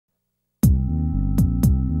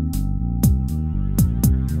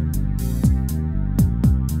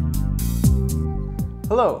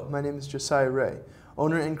Hello, my name is Josiah Rea,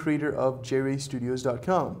 owner and creator of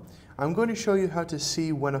jraystudios.com. I'm going to show you how to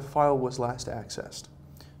see when a file was last accessed.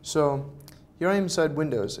 So here I am inside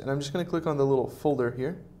Windows, and I'm just going to click on the little folder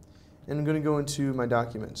here, and I'm going to go into my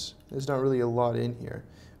documents. There's not really a lot in here,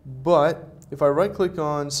 but if I right click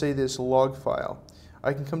on, say, this log file,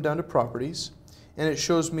 I can come down to Properties, and it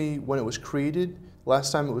shows me when it was created,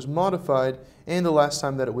 last time it was modified, and the last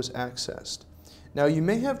time that it was accessed. Now you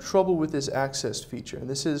may have trouble with this accessed feature, and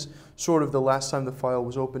this is sort of the last time the file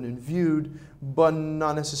was opened and viewed, but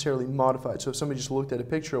not necessarily modified. So if somebody just looked at a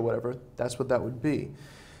picture or whatever, that's what that would be.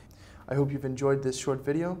 I hope you've enjoyed this short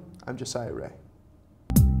video. I'm Josiah Rea.